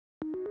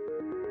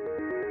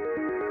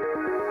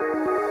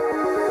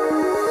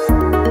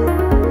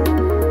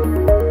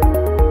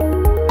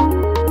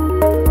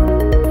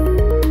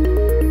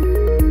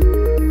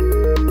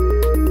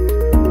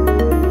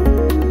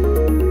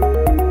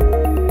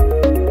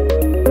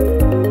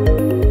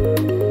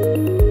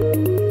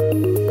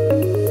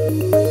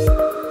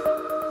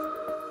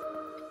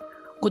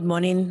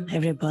morning,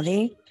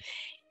 everybody.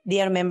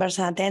 Dear members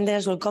and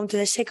attendants, welcome to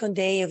the second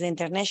day of the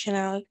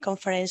International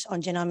Conference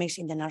on Genomics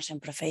in the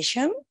Nursing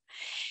Profession.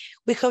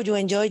 We hope you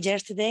enjoyed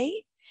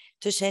yesterday.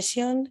 Two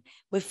sessions,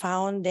 we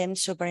found them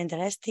super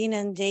interesting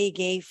and they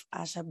gave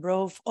us a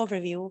broad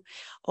overview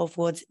of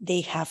what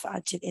they have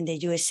achieved in the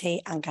USA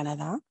and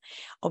Canada,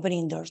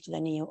 opening doors to the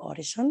new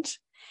horizons.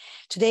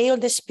 Today, all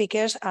the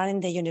speakers are in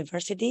the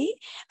university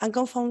and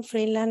come from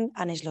Finland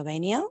and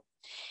Slovenia.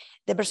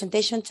 The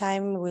presentation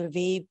time will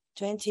be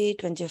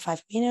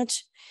 20-25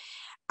 minutes,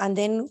 and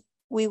then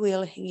we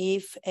will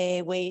give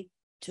way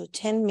to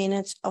 10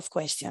 minutes of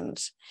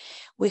questions.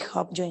 We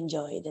hope you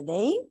enjoy the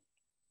day.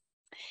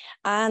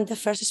 And the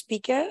first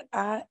speaker,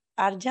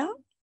 Arja.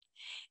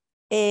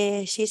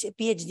 She's a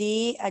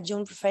PhD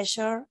adjunct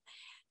professor,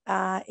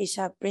 is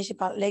a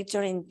principal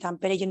lecturer in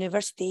Tampere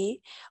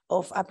University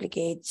of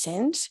Applied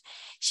Science.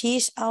 She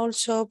is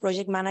also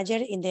project manager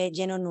in the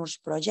GenoNurs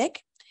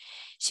project.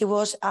 She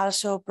was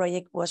also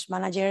project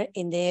manager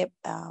in the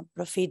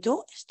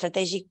Profitu,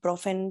 Strategic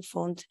Profen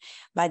Fund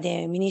by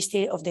the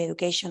Ministry of the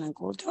Education and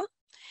Culture.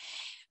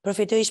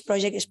 Profitu is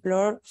project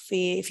explore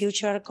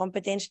future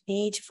competence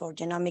needs for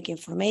genomic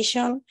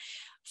information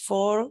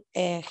for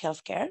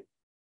healthcare.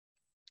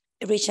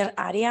 Research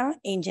area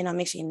in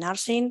genomics in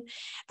nursing,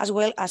 as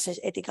well as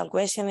ethical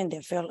question in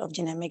the field of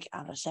genomic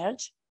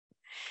research.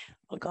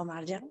 Welcome,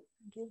 Arja.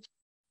 Thank you.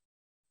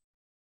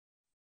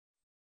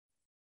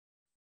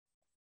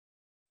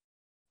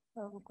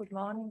 So, good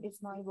morning.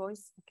 Is my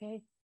voice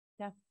okay?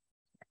 Yeah.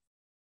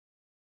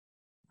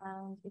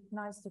 And it's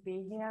nice to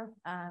be here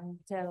and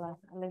tell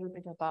a little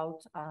bit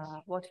about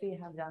what we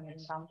have done in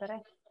Tampere,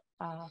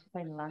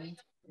 Finland.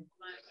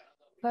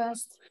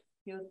 First,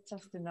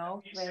 just to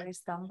know where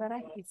is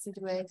Tampere. It's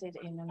situated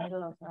in the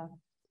middle of a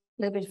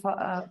little bit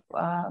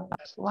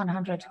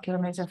 100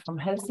 kilometers from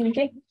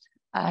Helsinki.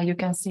 You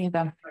can see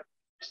the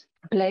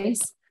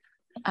place,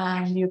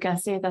 and you can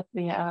see that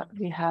we are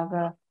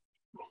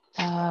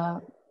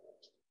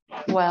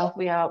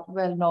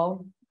well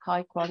known,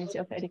 high quality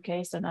of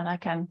education, and I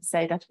can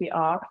say that we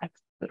are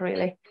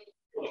really.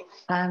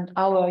 And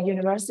our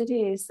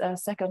university is the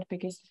second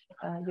biggest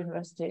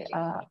university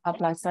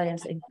applied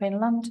science in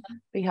Finland.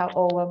 We have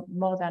over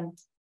more than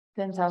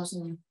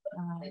 10,000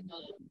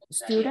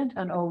 students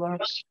and over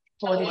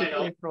 40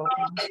 degree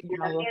programs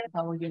in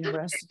our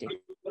university.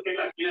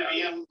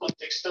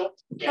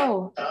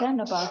 So then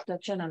about the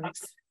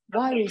genomics,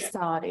 why we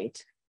started.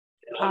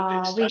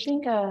 We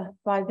think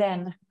by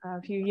then,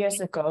 a few years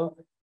ago,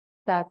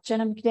 that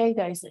genomic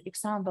data is an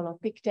example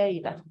of big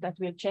data that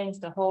will change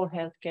the whole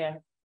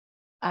healthcare.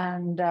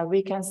 And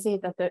we can see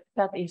that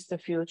that is the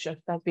future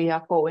that we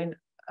are going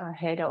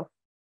ahead of.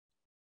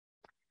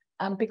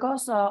 And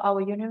because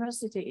our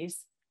university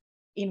is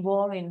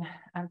involving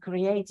and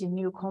creating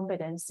new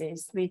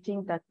competencies, we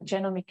think that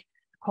genomic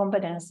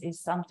competence is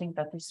something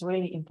that is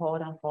really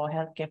important for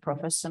healthcare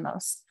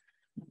professionals.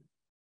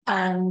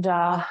 And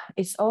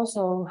it's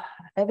also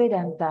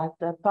evident that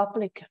the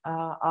public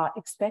are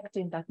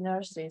expecting that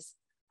nurses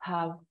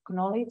have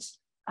knowledge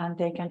and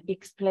they can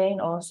explain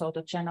also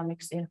the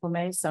genomics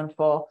information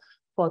for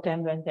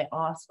them when they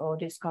ask or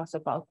discuss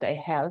about their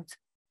health.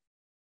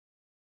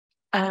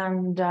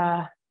 And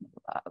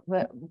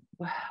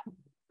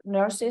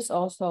nurses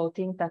also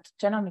think that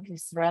genomics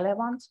is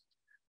relevant,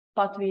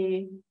 but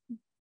we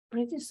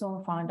pretty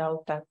soon find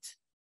out that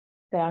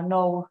there are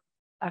no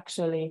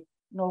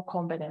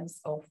competence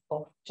of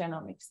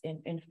genomics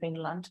in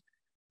Finland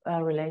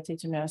related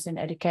to nursing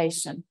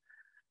education.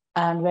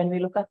 And when we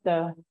look at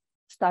the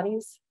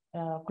studies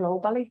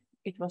globally,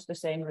 it was the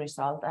same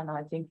result. And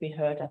I think we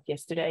heard that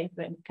yesterday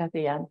when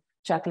Kathy and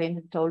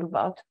Jacqueline told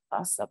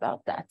us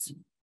about that.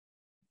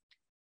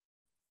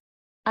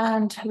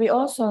 And we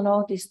also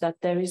noticed that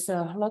there is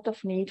a lot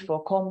of need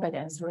for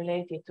competence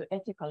related to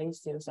ethical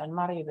issues, and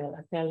Mari will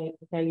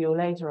tell you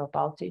later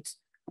about it.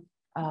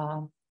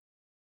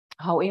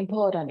 How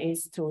important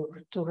is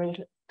to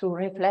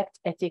reflect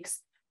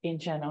ethics in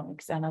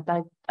genomics. And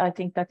I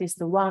think that is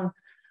the one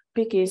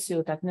big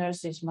issue that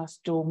nurses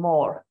must do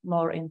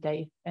more in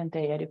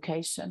their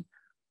education.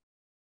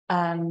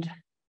 And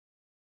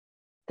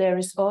there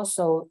is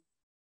also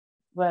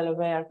well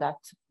aware that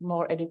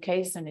more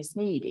education is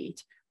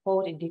needed,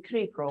 both in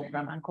degree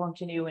program and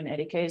continuing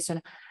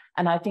education.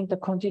 And I think the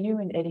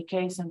continuing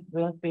education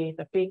will be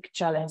the big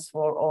challenge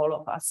for all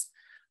of us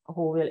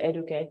who will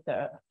educate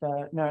the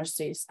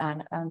nurses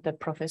and the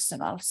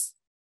professionals.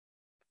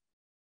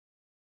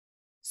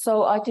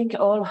 So I think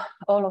all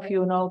of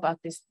you know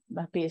about this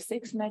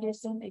P6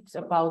 medicine. It's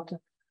about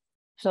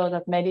so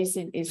that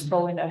medicine is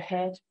going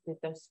ahead with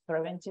the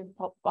preventive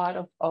part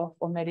of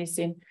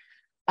medicine.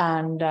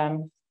 And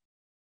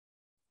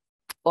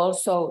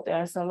also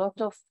there's a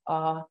lot of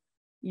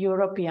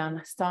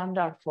European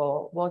standard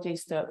for what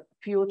is the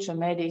future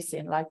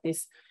medicine, like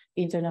this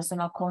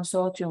International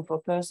Consortium for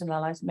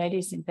Personalized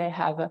Medicine. They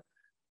have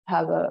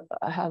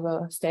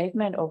a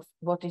statement of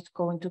what it's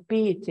going to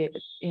be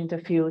in the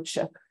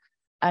future.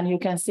 And you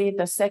can see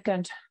the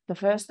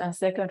first and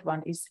second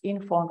one is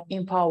informed,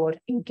 empowered,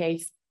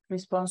 engaged,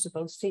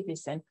 responsible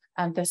citizen,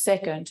 and the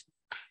second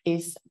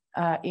is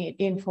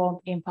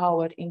informed,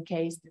 empowered,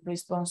 engaged,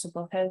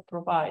 responsible health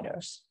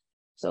providers.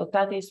 So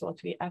that is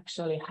what we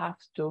actually have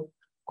to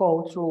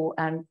go through,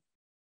 and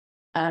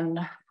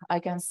I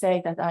can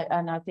say that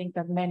I think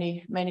that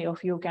many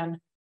of you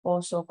can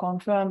also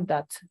confirm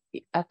that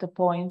at the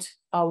point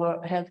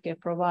our healthcare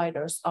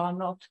providers are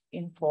not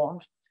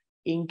informed,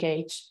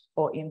 engaged,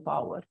 or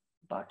empowered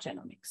about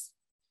genomics.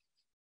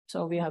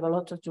 So we have a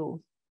lot to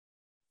do.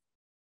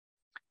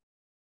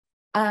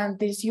 And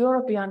this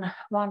European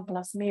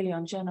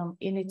 1+1,000,000 genome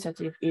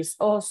initiative is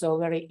also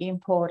very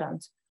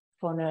important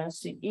for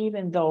nursing,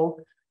 even though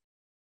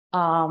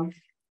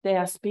they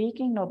are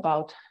speaking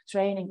about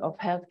training of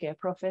healthcare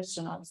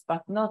professionals,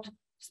 but not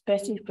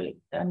specifically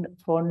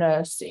for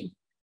nursing.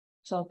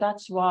 So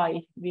that's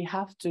why we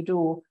have to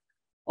do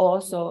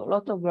also a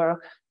lot of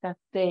work that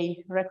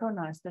they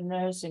recognize the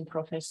nursing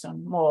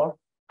profession more,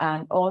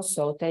 and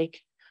also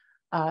take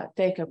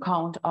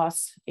account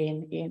us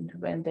in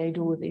when they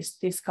do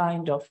this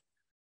kind of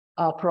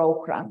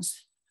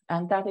programs.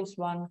 And that is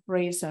one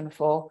reason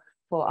for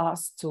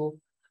us to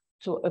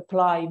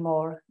apply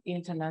more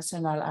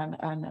international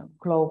and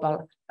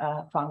global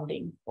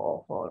funding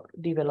for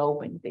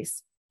developing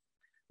this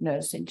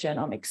nursing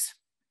genomics.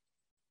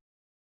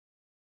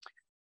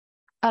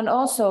 And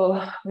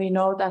also we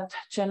know that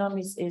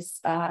genomics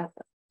is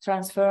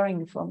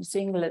transferring from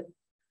single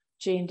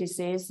gene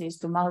diseases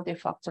to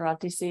multifactorial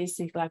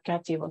diseases, like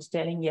Kathy was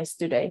telling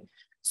yesterday.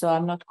 So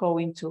I'm not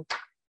going to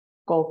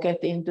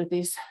get into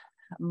this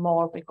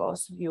more,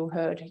 because you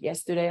heard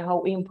yesterday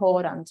how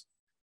important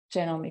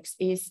genomics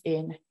is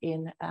in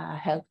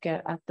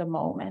healthcare at the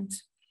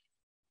moment.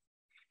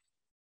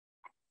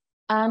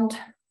 And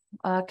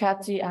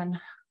Kathy and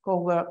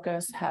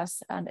co-workers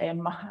and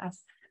Emma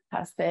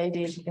has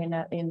stated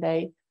in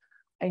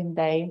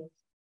their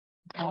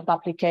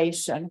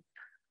publication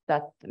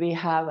that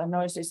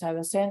nurses have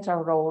a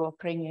central role of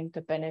bringing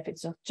the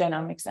benefits of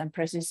genomics and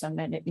precision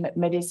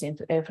medicine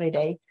to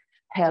everyday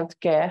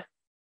healthcare.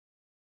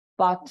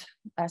 But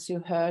as you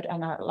heard,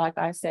 and like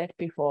I said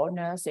before,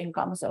 nursing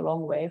comes a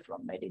long way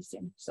from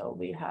medicine. So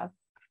we have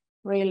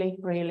really,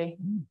 really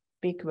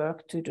big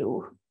work to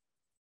do.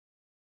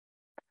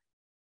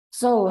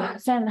 So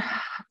then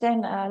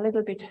a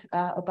little bit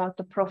about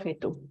the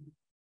profit.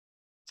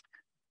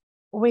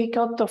 We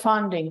got the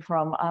funding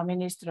from our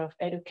Minister of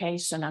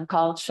Education and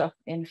Culture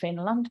in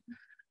Finland,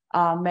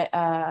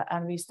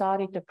 and we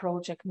started the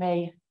project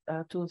May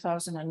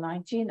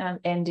 2019 and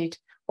ended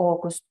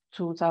August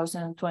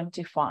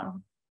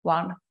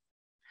 2021.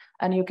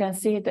 And you can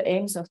see the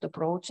aims of the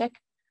project.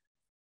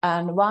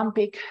 And one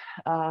big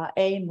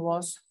aim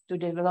was to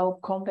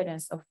develop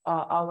competence of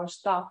our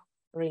staff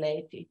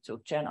related to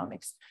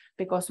genomics,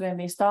 because when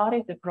we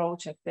started the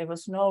project,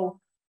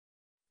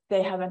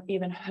 they haven't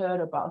even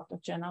heard about the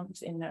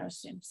genomics in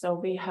nursing. So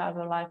we have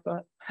like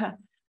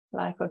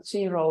a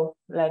 0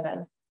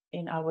 level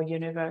in our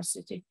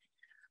university.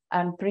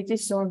 And pretty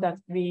soon that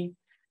we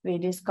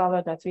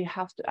discovered that we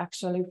have to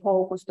actually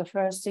focus the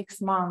first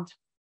 6 months,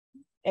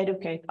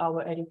 educate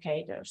our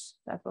educators.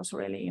 That was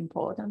really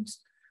important.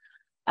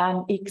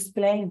 And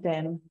explain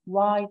them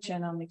why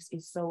genomics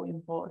is so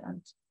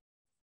important.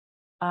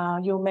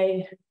 You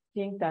may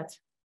think that,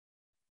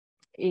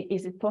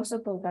 is it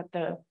possible that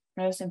the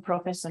nursing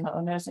professional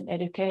or nursing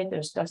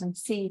educators doesn't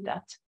see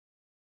that?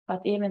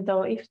 But even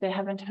though if they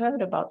haven't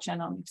heard about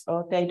genomics,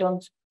 or they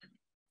don't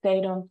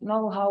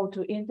know how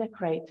to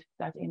integrate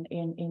that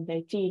in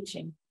their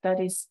teaching, that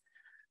is,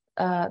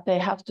 they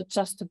have to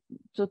just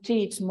to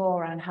teach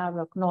more and have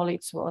a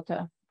knowledge for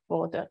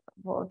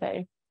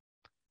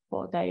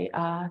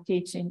their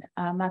teaching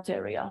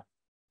material.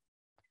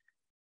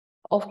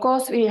 Of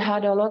course, we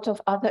had a lot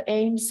of other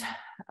aims,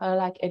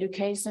 like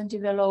education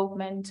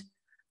development,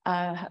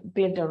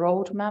 build a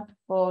roadmap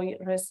for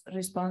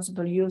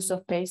responsible use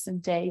of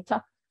patient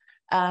data,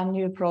 and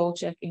new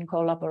project in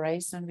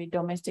collaboration with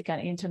domestic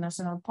and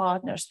international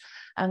partners.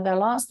 And the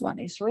last one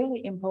is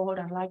really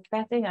important, like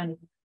Kathy and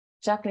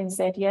Jacqueline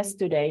said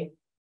yesterday.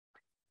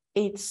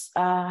 It's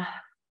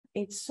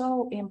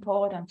so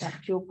important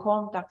that you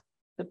contact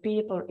the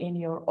people in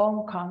your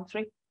own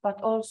country, but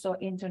also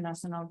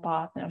international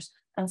partners,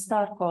 and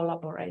start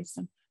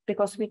collaboration.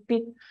 Because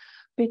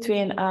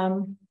between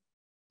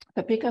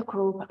the bigger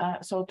group,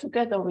 so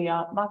together we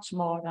are much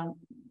more than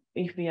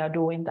if we are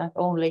doing that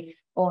only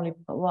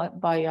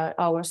by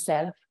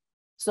ourselves.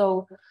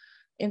 So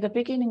in the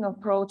beginning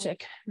of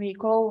project, we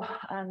go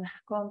and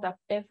contact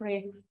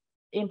every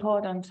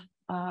important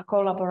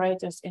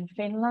collaborators in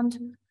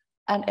Finland,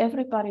 and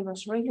everybody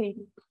was really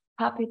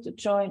happy to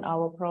join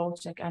our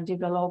project and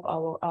develop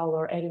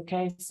our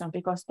education,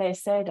 because they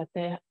say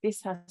that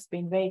this has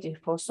been waited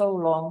for so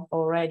long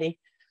already.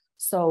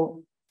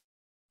 So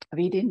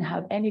we didn't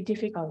have any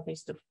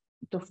difficulties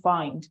to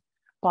find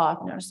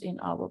partners in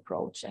our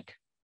project.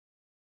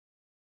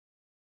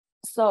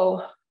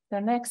 So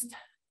the next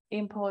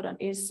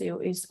important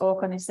issue is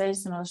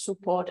organizational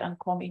support and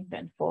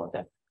commitment for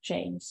the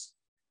change.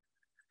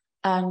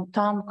 And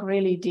TAMK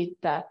really did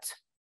that.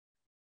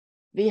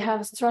 We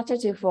have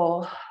strategy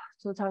for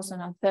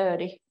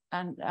 2030,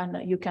 and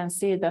you can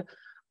see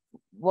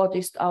what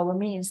is our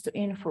means to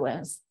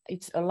influence.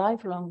 It's a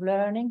lifelong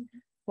learning,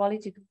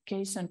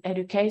 qualification,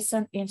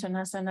 education,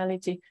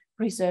 internationality,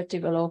 research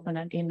development,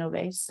 and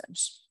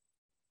innovations.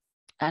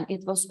 And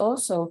it was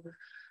also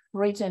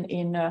written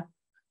in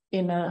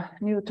a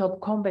new top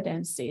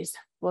competencies,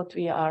 what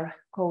we are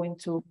going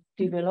to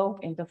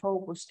develop in the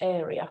focus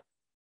area.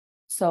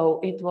 So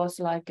it was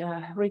like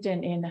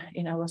written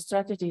in our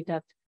strategy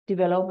that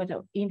development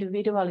of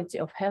individuality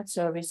of health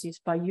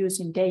services by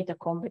using data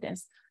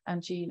competence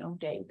and genome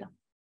data.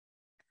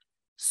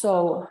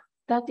 So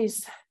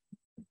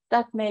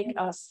that makes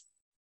us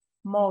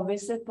more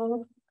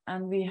visible,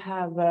 and we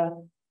have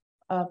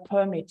a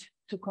permit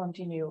to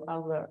continue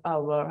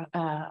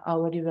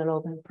our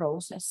development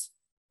process.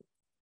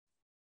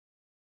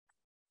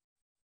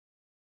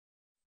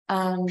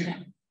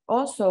 And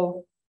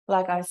also,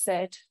 like I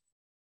said,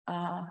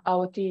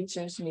 our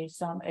teachers need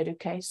some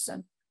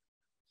education.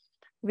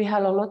 We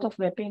had a lot of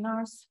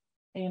webinars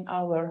in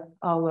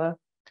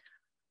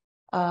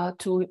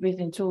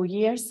within 2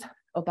 years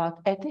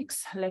about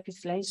ethics,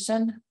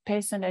 legislation,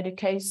 patient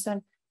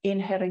education,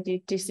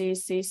 inherited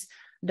diseases,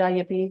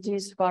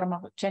 diabetes,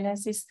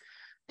 pharmacogenesis,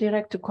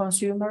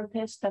 direct-to-consumer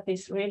tests. That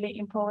is really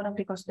important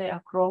because they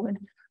are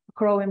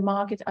growing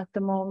market at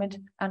the moment,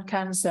 and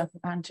cancer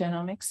and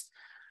genomics.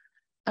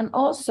 And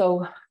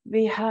also,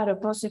 we had a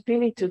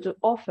possibility to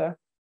offer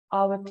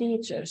our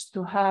teachers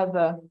to have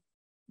a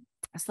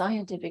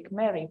scientific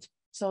merit.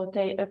 So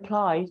they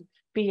applied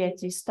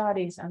PhD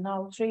studies, and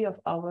now 3 of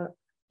our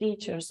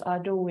teachers are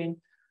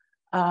doing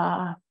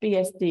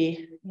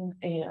PhD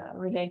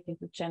related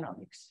to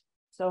genomics.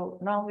 So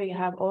now we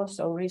have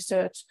also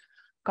research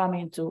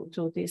coming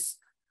to this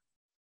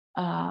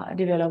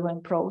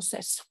development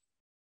process.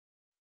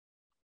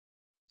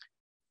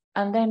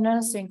 And then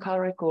nursing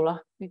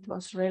curricula, it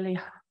was really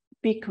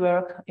big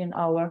work in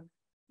our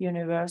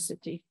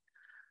university.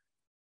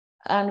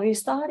 And we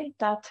started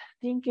that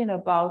thinking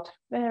about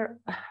where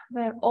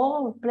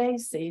all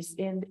places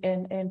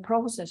in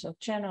process of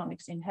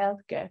genomics in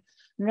healthcare,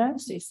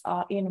 nurses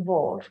are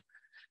involved.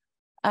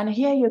 And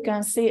here you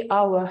can see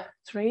our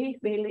tree.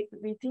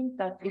 We think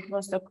that it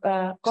was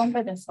the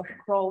competence of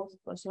growth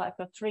was like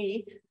a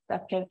tree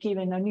that can give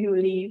in a new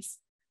leaves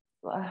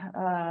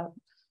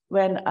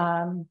when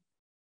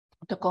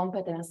the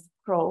competence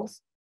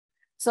grows.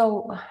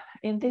 So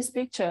in this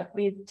picture,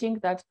 we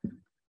think that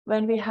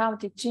when we have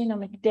the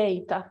genomic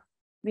data,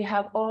 we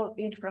have all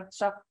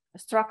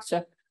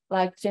infrastructure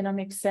like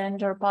genomic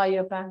center,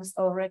 biobanks,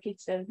 or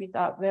register, which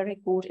are very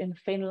good in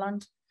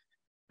Finland.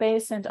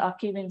 Patients are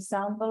given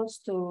samples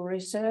to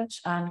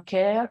research and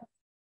care,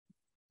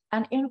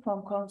 and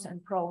informed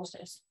consent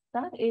process.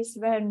 That is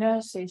where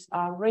nurses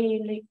are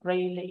really,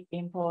 really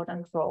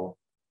important role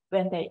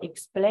when they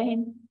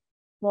explain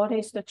what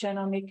is the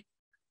genomic,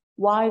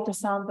 why the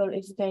sample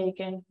is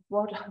taken,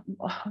 what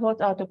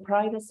are the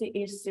privacy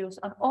issues,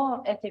 and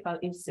all ethical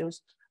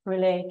issues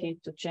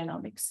related to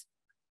genomics.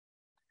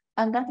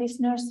 And that is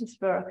nurses'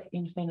 work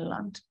in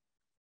Finland.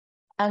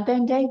 And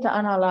then data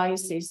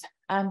analysis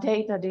and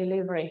data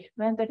delivery.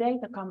 When the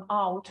data come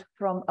out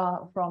from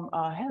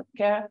a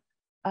healthcare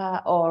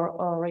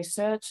or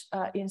research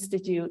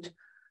institute,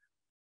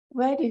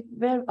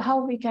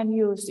 how we can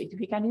use it?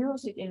 We can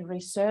use it in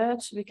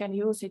research, we can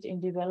use it in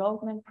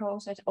development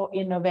process or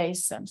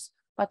innovations,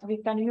 but we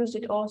can use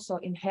it also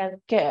in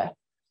healthcare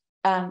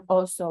and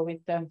also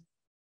with the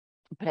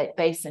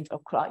patient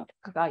or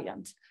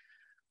client.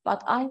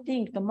 But I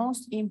think the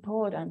most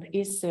important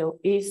issue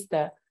is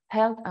the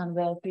health and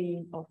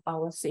well-being of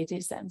our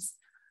citizens,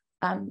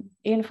 and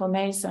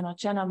information on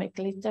genomic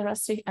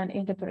literacy and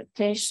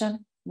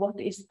interpretation. What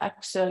is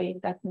actually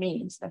that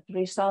means, that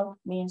result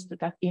means to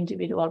that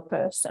individual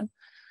person,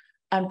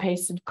 and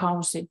patient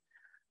coaching.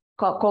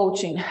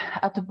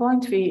 At the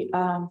point we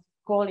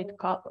call it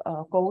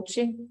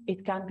coaching,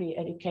 it can be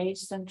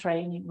education,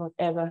 training,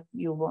 whatever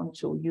you want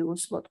to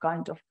use, what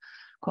kind of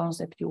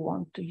concept you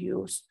want to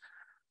use.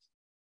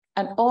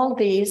 And all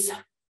these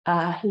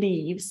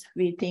leaves,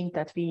 we think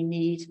that we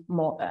need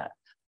more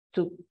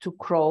to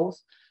grow.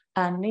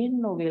 And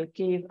Nina will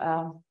give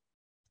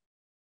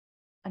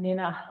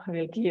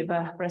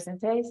a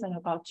presentation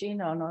about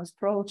Genome's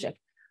project,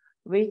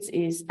 which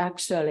is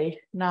actually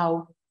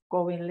now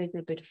going a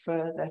little bit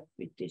further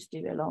with this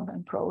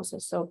development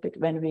process. So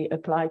when we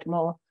applied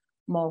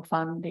more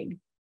funding.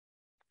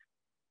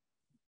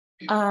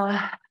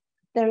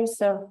 There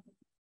is a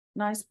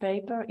nice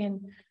paper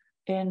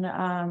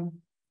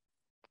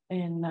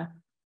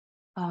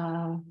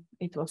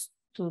it was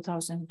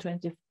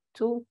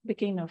 2022,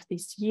 beginning of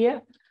this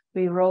year.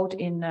 We wrote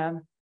in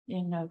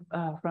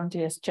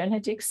Frontiers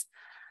Genetics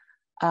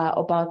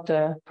about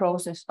the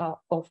process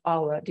of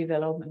our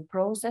development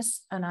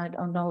process. And I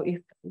don't know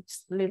if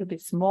it's a little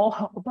bit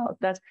small about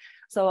that.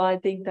 So I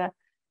think that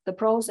the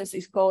process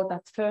is called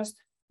that first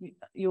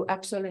you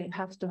actually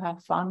have to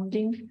have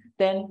funding,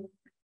 then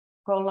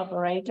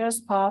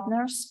collaborators,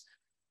 partners,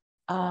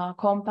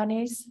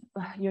 companies,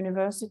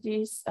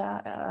 universities,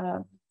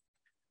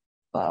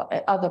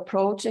 other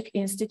project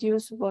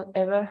institutes,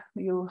 whatever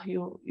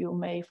you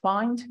may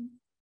find.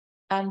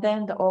 And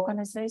then the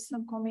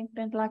organizational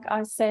commitment, like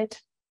I said,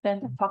 then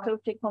the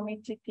faculty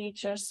committee,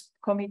 teachers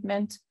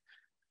commitment,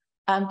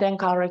 and then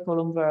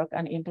curriculum work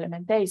and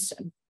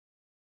implementation.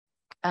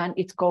 And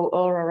it goes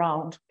all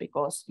around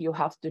because you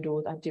have to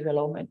do that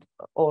development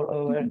all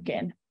over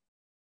again.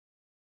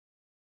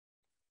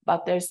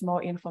 But there's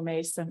more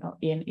information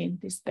in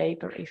this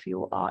paper if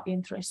you are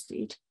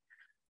interested.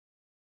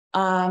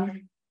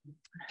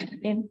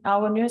 In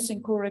our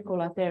nursing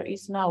curricula, there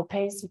is now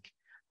basic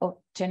of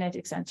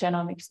genetics and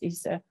genomics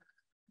is a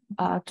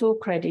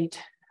 2-credit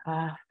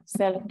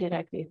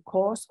self-directed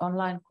course,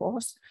 online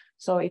course.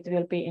 So it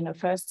will be in the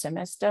first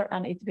semester,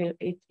 and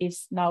it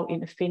is now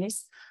in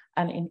Finnish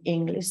and in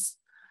English.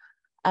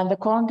 And the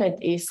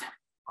content is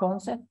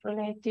concept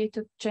related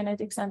to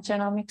genetics and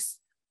genomics,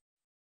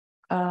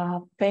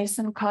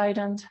 patient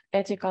guidance,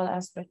 ethical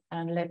aspect,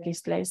 and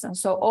legislation.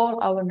 So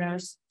all our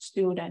nurse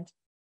students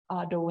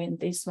are doing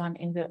this one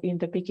in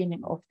the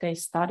beginning of their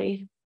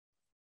study.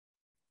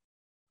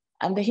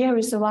 And here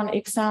is one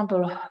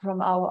example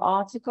from our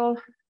article,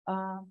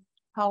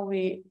 how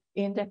we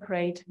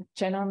integrate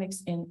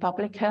genomics in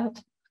public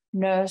health,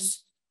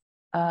 nurse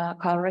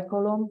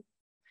curriculum.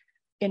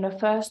 In the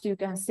first, you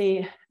can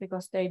see,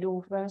 because they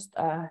do first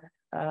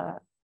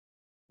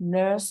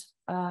nurse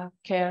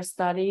care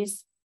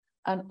studies,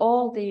 and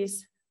all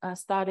these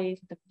studies,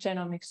 the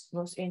genomics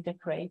was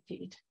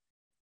integrated.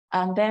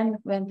 And then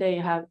when they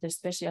have the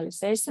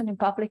specialization in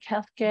public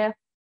health care,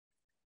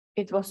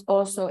 it was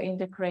also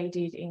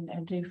integrated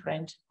in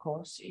different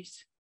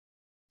courses.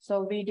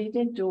 So we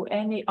didn't do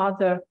any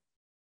other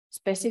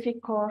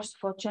specific course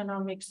for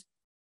genomics.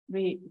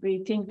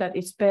 We think that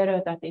it's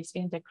better that it's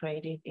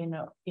integrated in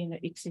an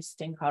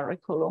existing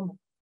curriculum.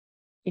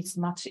 It's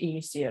much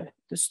easier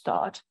to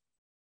start.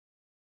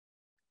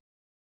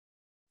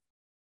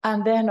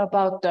 And then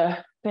about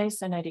the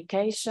patient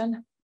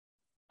education,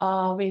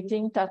 we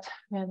think that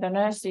when the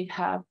nurses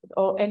have,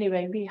 or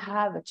anyway, we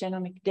have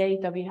genomic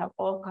data, we have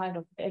all kinds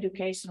of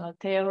educational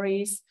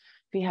theories,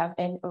 we have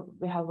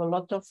a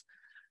lot of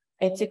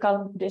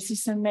ethical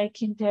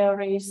decision-making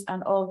theories,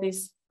 and all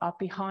these are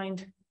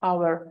behind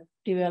our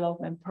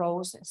development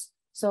process.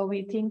 So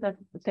we think that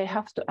they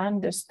have to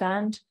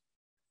understand,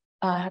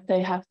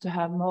 they have to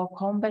have more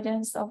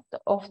competence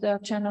of their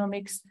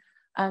genomics,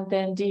 and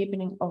then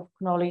deepening of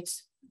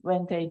knowledge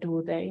when they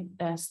do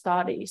their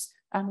studies.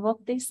 And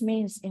what this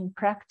means in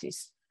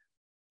practice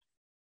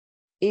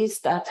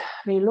is that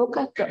we look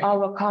at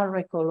our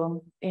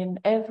curriculum in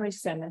every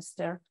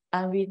semester,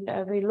 and we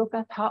look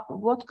at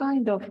what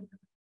kind of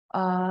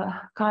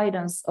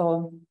guidance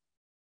or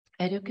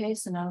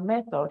educational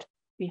method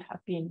we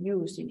have been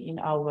using in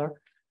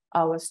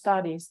our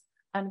studies.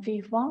 And we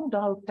found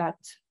out that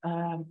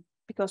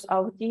because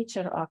our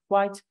teachers are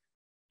quite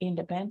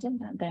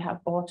independent and they have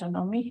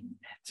autonomy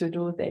to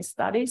do their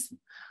studies,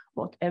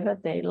 whatever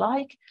they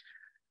like,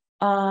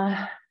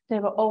 they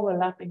were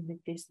overlapping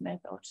with these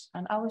methods.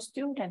 And our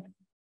student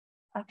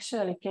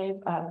actually gave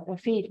a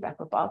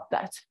feedback about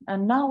that.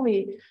 And now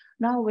we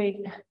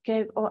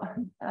gave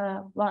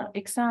one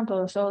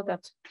example so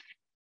that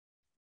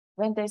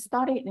when they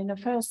studied in the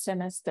first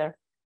semester,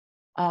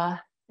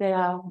 they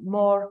are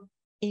more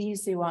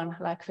easy one,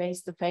 like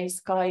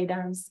face-to-face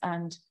guidance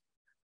and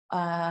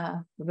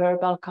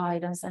verbal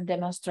guidance and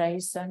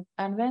demonstration.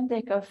 And when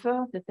they go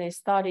further, their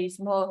studies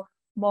more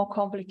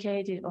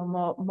complicated or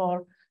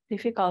more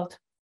difficult,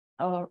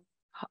 or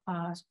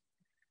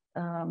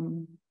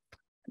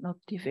not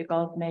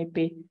difficult,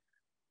 maybe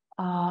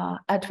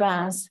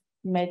advanced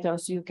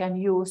methods you can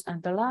use.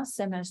 And the last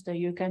semester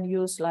you can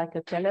use like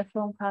a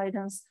telephone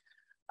guidance,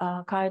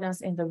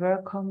 guidance in the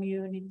work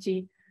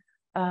community,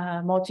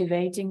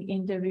 motivating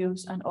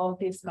interviews, and all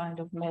these kind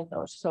of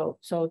methods,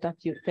 so that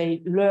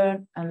they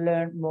learn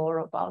more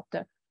about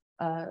the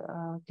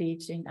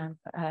teaching and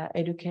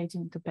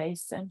educating the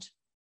patient.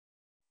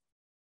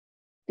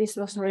 This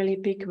was really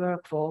big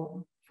work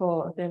for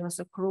there was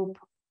a group,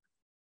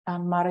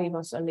 and Mari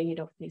was a lead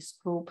of this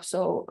group,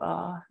 so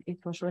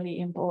it was really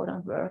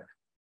important work.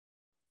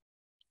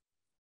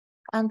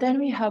 And then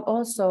we have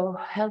also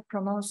health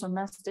promotion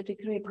master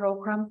degree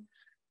program,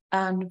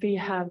 and we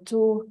have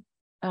 2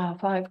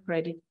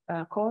 5-credit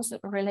courses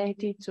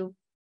related to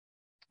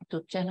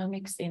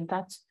genomics in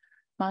that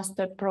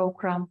master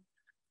program.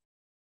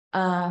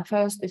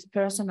 First is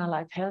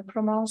personalized health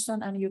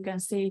promotion, and you can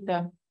see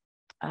the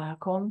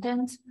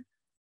content.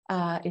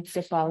 It's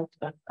about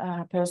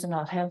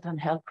personal health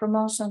and health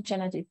promotion,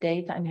 genetic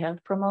data and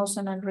health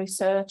promotion and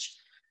research,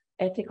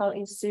 ethical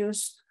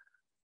issues,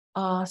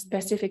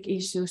 specific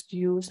issues to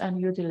use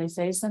and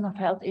utilization of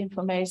health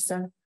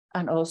information,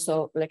 and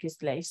also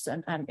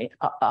legislation and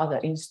other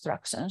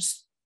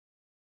instructions.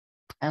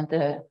 And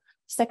the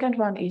second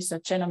one is a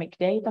genomic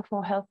data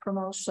for health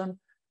promotion.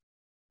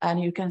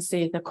 And you can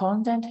see the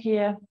content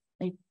here,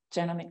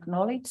 genomic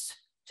knowledge,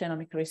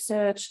 genomic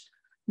research,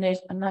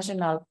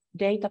 national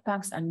data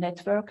banks and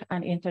network,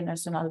 and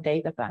international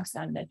data banks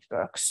and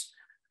networks.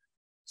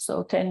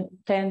 So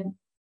 10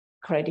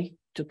 credit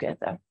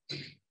together.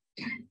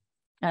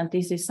 And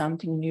this is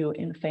something new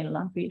in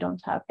Finland. We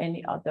don't have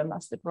any other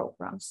master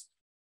programs,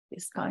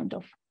 this kind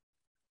of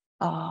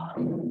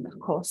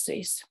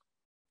courses.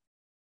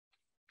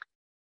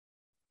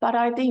 But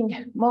I think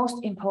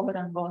most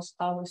important was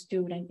our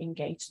student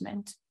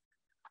engagement.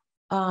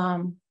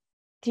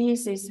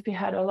 Thesis, we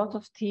had a lot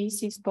of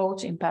theses,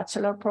 both in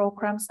bachelor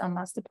programs and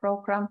master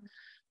program.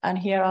 And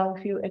here are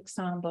a few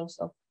examples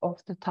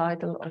of the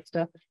title of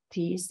the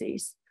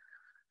thesis.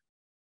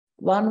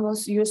 One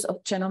was use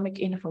of genomic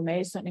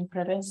information in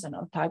prevention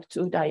of type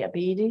 2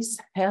 diabetes,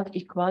 health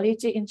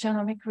equality in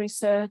genomic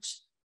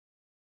research,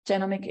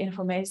 genomic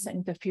information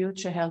in the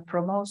future health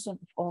promotion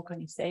of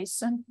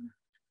organization,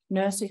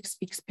 nurses'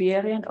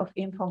 experience of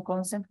informed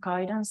consent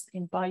guidance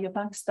in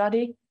biobank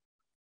study,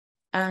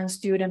 and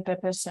student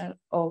perception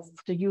of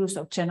the use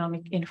of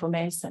genomic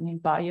information in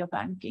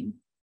biobanking.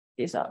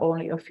 These are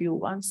only a few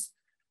ones.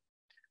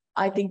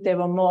 I think there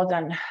were more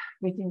than,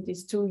 within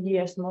these 2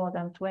 years, more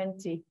than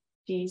 20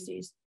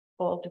 theses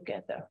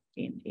altogether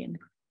in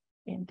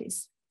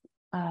this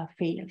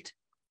field.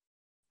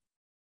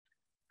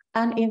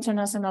 And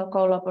international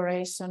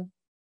collaboration.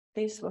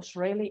 This was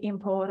really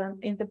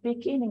important. In the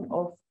beginning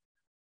of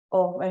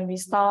when we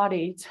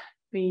started,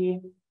 we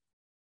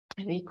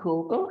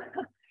Google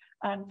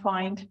and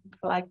find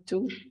like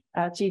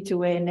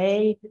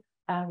G2NA,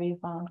 and we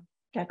found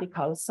Kathy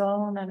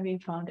Calzone, and we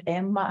found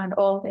Emma and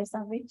all this,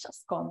 and we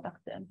just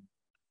contact them.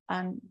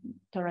 And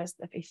the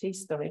rest of is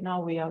history.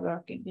 Now we are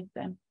working with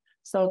them.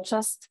 So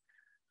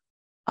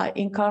I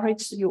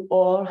encourage you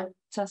all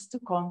just to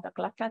contact,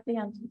 like Kathy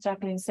and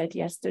Jacqueline said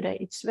yesterday,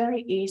 it's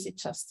very easy,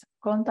 just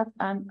contact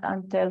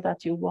and tell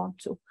that you want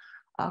to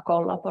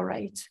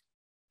collaborate.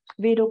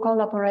 We do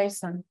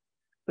collaboration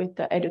with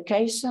the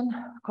education,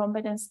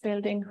 competence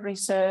building,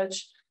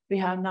 research. We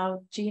have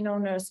now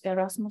GenoNurse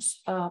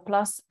Erasmus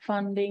Plus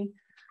funding.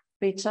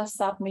 We just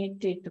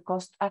submitted the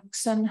cost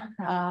action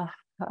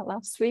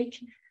last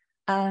week,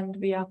 and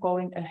we are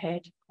going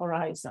ahead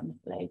Horizon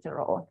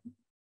later on.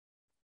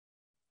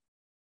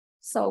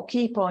 So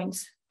key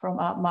points from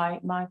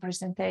my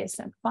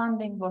presentation.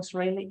 Funding was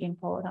really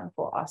important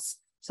for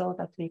us so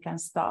that we can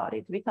start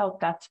it. Without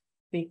that,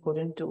 we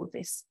couldn't do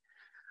this.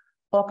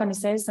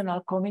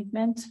 Organizational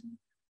commitment,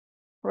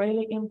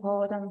 really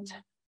important.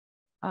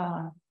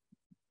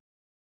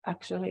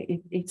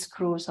 Actually, it's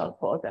crucial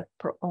for the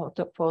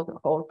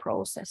whole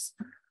process.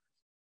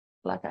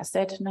 Like I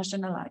said,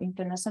 national and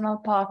international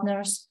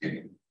partners,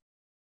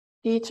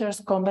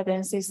 teachers'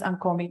 competencies and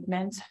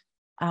commitment,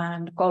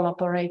 and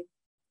collaboration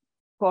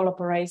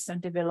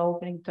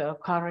developing the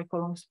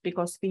curriculums,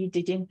 because we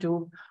didn't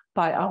do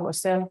by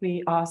ourselves.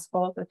 We asked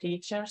all the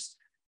teachers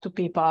to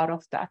be part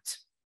of that.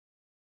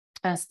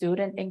 And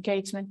student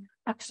engagement,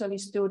 actually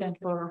students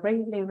were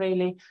really,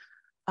 really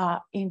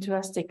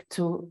interested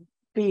to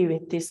be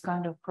with this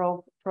kind of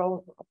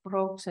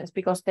process,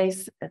 because they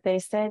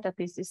say that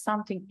this is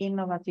something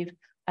innovative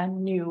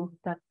and new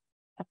that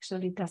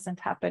actually doesn't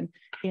happen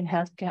in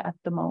healthcare at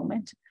the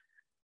moment.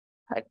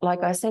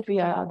 Like I said, we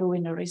are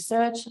doing a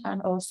research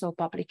and also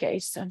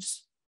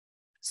publications.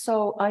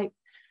 So I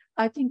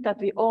think that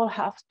we all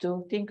have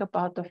to think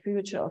about the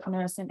future of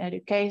nursing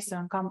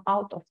education, come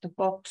out of the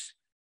box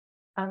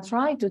and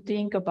try to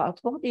think about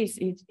what is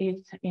it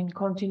in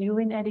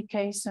continuing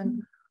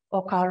education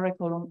or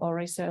curriculum or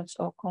research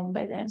or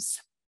competence.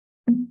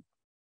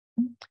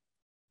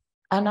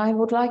 And I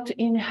would like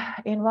to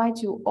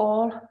invite you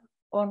all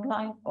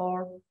online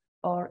or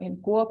in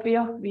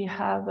Kuopio. We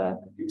have a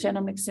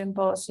genomic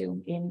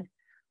symposium in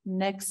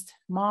next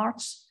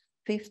March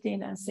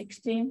 15 and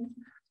 16.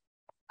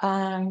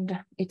 And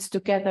it's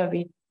together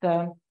with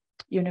the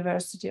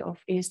University of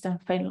Eastern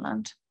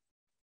Finland.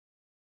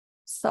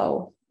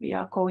 So we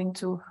are going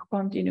to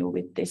continue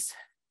with this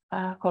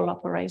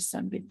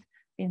collaboration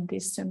in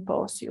this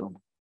symposium.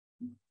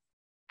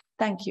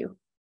 Thank you.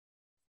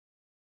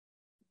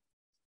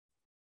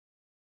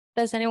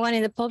 Does anyone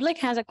in the public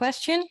has a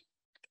question?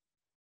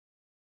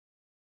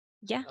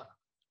 Yeah.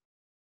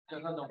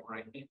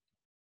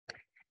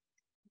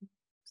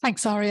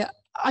 Thanks, Arja.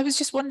 I was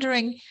just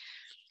wondering,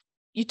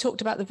 you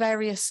talked about the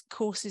various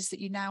courses that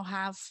you now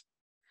have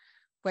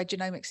where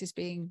genomics is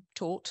being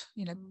taught,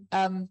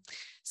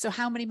 so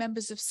how many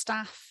members of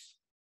staff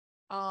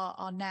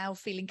are now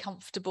feeling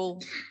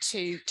comfortable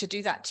to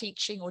do that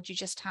teaching, or do you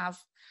just have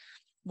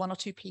one or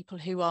two people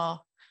who are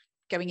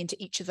going into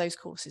each of those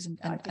courses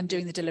and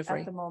doing the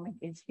delivery? At the moment,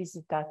 is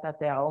it that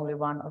there are only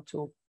one or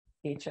two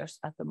teachers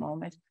at the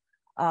moment?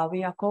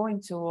 We are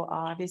going to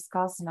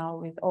discuss now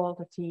with all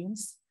the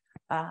teams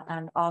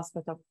and ask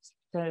the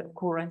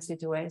current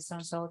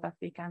situation so that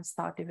we can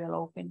start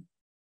developing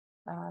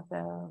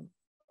the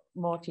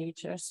more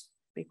teachers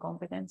be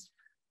competent.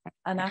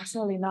 And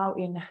actually now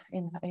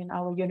in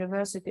our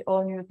university,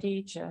 all new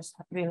teachers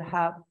will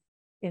have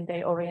in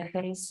their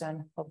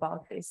orientation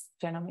about this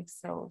genomics,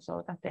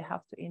 so that they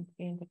have to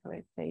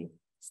integrate their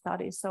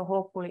studies. So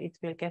hopefully it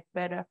will get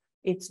better.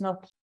 It's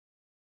not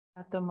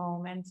at the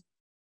moment,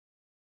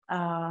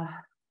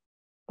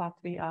 but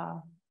we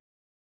are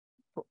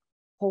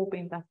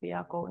hoping that we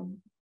are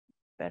going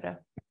better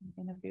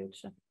in the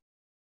future.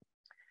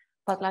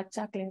 But like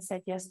Jacqueline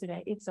said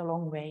yesterday, it's a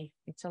long way.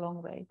 It's a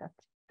long way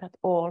that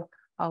all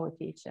our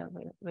teachers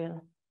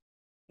will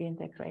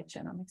integrate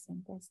genomics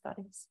in their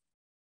studies.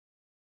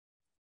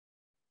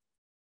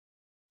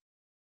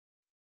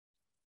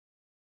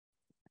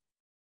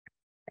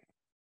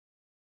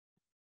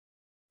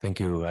 Thank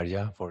you,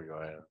 Arja, for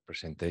your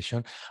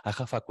presentation. I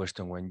have a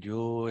question. When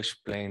you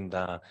explain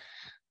the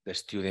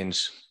students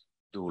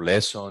do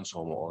lessons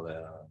or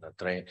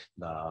the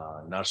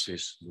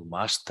nurses do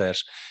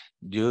masters,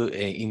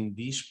 in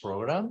this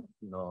program,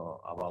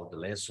 about the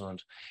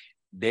lessons,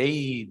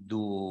 they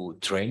do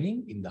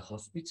training in the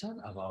hospital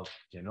about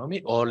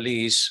genomics, or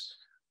is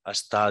a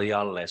study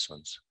all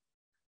lessons?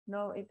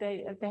 No,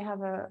 they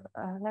have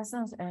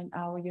lessons in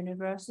our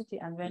university,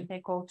 and when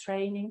they go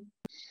training,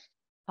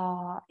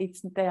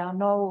 there are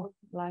no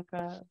like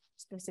a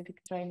specific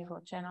training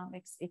for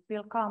genomics. It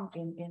will come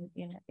in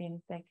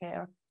their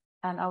care.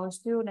 And our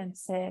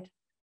students said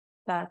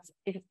that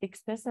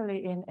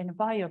especially in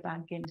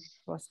biobanking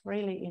was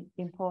really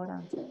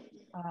important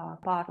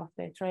part of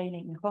their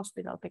training in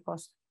hospital,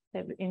 because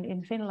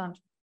in Finland,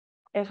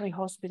 every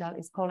hospital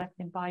is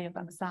collecting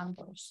biobank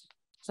samples.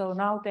 So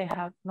now they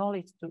have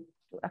knowledge to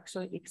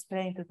actually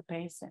explain to the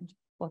patient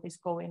what is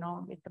going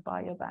on with the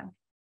biobank.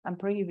 And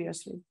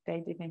previously they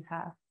didn't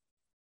have.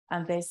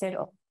 And they said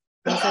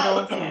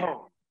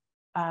also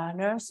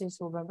nurses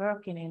who were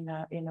working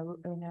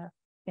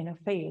in a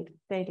field,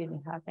 they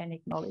didn't have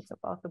any knowledge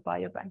about the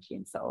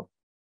biobanking. So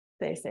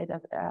they say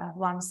that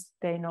once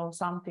they know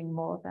something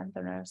more than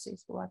the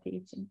nurses who are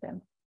teaching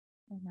them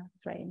in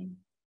training.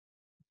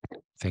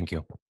 Thank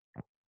you.